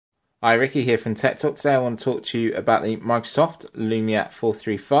Hi, Ricky here from Tech Talk. Today I want to talk to you about the Microsoft Lumia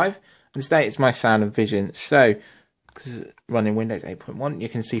 435, and today it's my sound and vision. So, because running Windows 8.1, you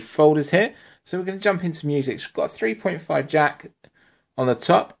can see folders here. So we're going to jump into music. It's got a 3.5 jack on the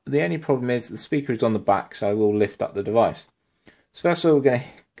top. The only problem is the speaker is on the back, so I will lift up the device. So first of all, we're going to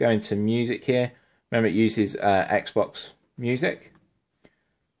go into music here. Remember, it uses Xbox Music,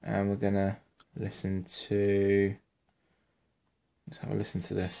 and we're going to listen to. Let's have a listen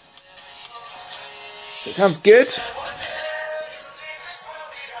to this. It sounds good.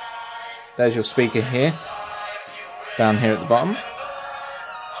 There's your speaker here, down here at the bottom.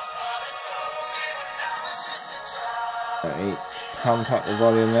 Let me pump up the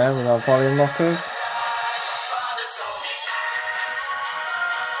volume there with our volume knockers.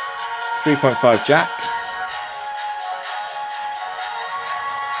 3.5 jack.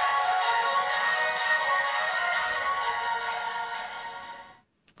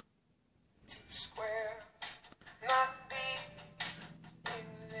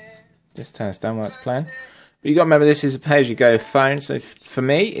 Just turn this down while it's playing. But you got to remember, this is a pay-as-you-go phone, so for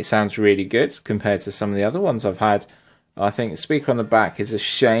me it sounds really good compared to some of the other ones I've had. I think the speaker on the back is a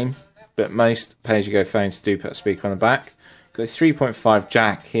shame, but most pay-as-you-go phones do put a speaker on the back. Got a 3.5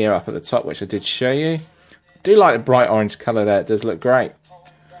 jack here up at the top, which I did show you. I do like the bright orange colour there, it does look great.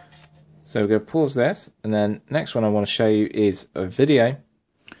 So we're going to pause this, and then next one I want to show you is a video.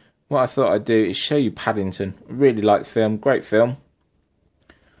 What I thought I'd do is show you Paddington. I really like the film, great film.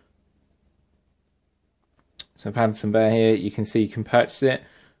 So Paddington Bear here, you can see you can purchase it.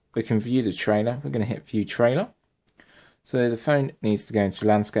 We can view the trailer. We're going to hit view trailer. So the phone needs to go into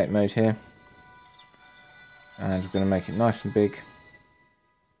landscape mode here. And we're going to make it nice and big.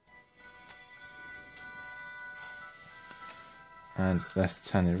 And let's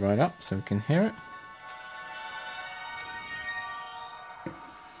turn it right up so we can hear it.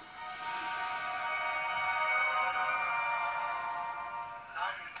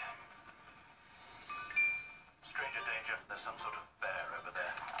 Stranger danger, there's some sort of bear over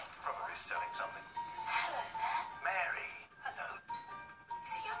there. Probably selling something. Hello there. Mary, hello.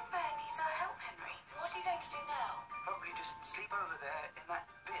 Is a young bear needs our help, Henry. What are you going to do now? Probably just sleep over there in that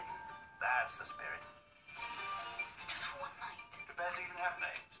bin. That's the spirit. It's just for one night. Do bears even have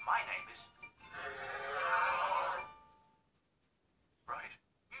names? My name is... Right,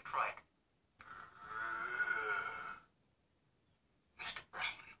 you try it. Mr.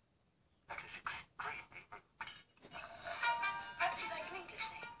 Brown. That is extremely rude. Perhaps you'd like an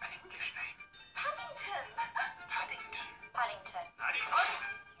English name? An English name? Paddington. Paddington. Paddington. Paddington?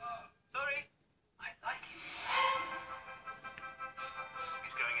 Sorry, I like it.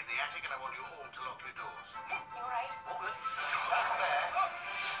 He's going in the attic and I want you all to lock your doors. Yeah, you're right. All good. That bear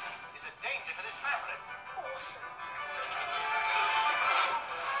is a danger to this family. Awesome.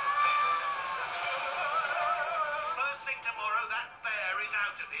 First thing tomorrow, that bear is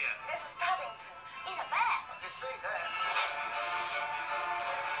out of here. This is Paddington. He's a bear. You see there?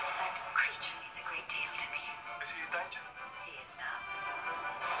 That creature means a great deal to me. Is he in danger? He is now.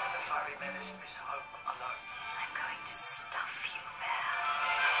 The furry menace is home alone. I'm going to stuff you, bear.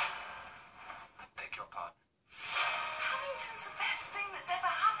 I beg your pardon. Paddington's the best thing that's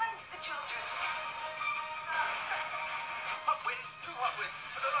ever happened to the children. Hot wind, too hot wind.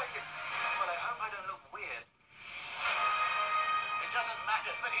 I don't like it. Well, I hope I don't look weird. It doesn't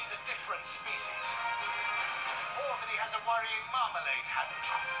matter that he's a different species. Or that he has a worrying marmalade habit.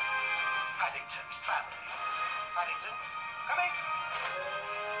 Paddington's family. Paddington, come in.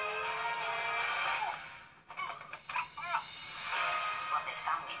 What this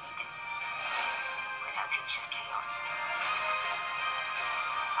family needed was a pinch of chaos.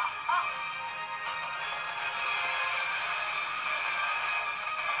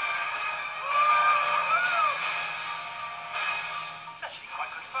 It's actually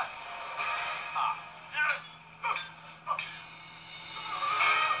quite good fun.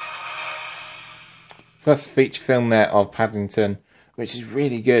 So that's the feature film there of Paddington, which is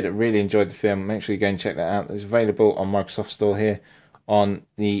really good. I really enjoyed the film. Make sure you go and check that out. It's available on Microsoft Store here on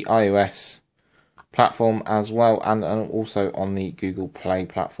the iOS platform as well, and also on the Google Play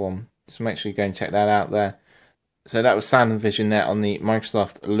platform. So make sure you go and check that out there. So that was sound and vision there on the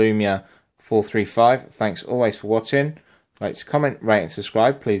Microsoft Lumia 435. Thanks always for watching. Like to comment, rate and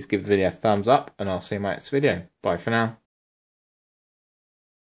subscribe. Please give the video a thumbs up, and I'll see you in my next video. Bye for now.